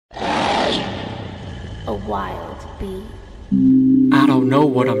A wild beat. I don't know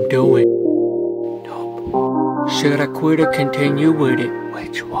what I'm doing. Nope. Should I quit or continue with it?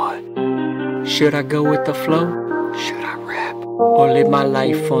 Which one? Should I go with the flow? Should I rap? Or live my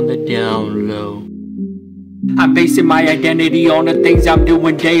life on the down low? I'm basing my identity on the things I'm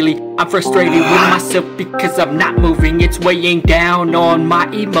doing daily. I'm frustrated with myself because I'm not moving. It's weighing down on my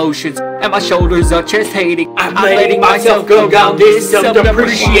emotions, and my shoulders are just hating. I'm letting myself go down this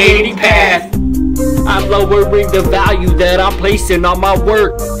self-depreciating path. I'm lowering the value that I'm placing on my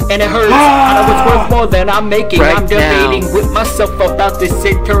work, and it hurts. I know it's worth more than I'm making. I'm debating with myself about this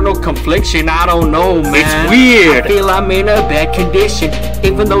internal confliction. I don't know, man. It's weird. I feel I'm in a bad condition,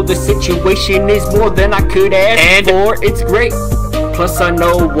 even though the situation is more than I could ask for. It's great. Plus I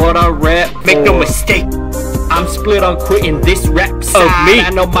know what I rap for. Make no mistake, I'm split on quitting this rap side. Of me. I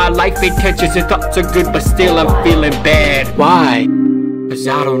know my life intentions and thoughts are good, but still I'm feeling bad. Why? Cause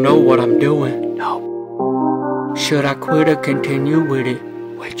I don't know what I'm doing. No. Should I quit or continue with it?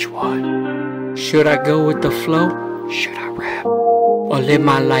 Which one? Should I go with the flow? Should I rap? Or live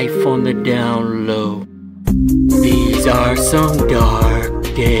my life on the down low? These are some dark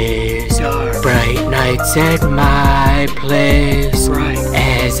days, bright nights at my place.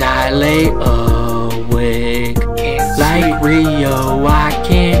 As I lay awake, like Rio, I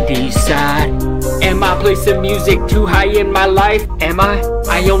can't decide. Am I placing music too high in my life? Am I?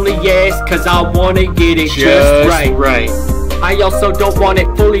 I only ask cause I wanna get it just right. I also don't want it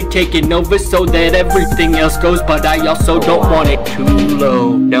fully taken over so that everything else goes, but I also don't want it too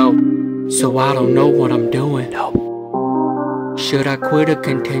low. No. So I don't know what I'm doing. No. Should I quit or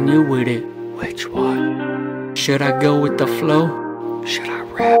continue with it? Which one? Should I go with the flow? Should I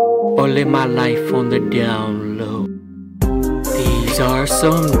rap? Or live my life on the down low? These are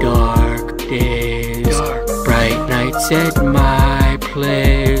some dark days, bright nights at my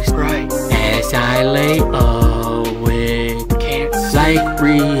place. As I lay awake, like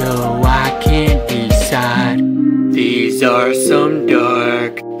Rio, I can't decide. These are some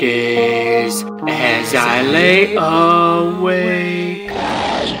dark days, as I lay awake.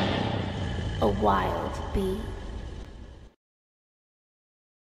 A wild beat.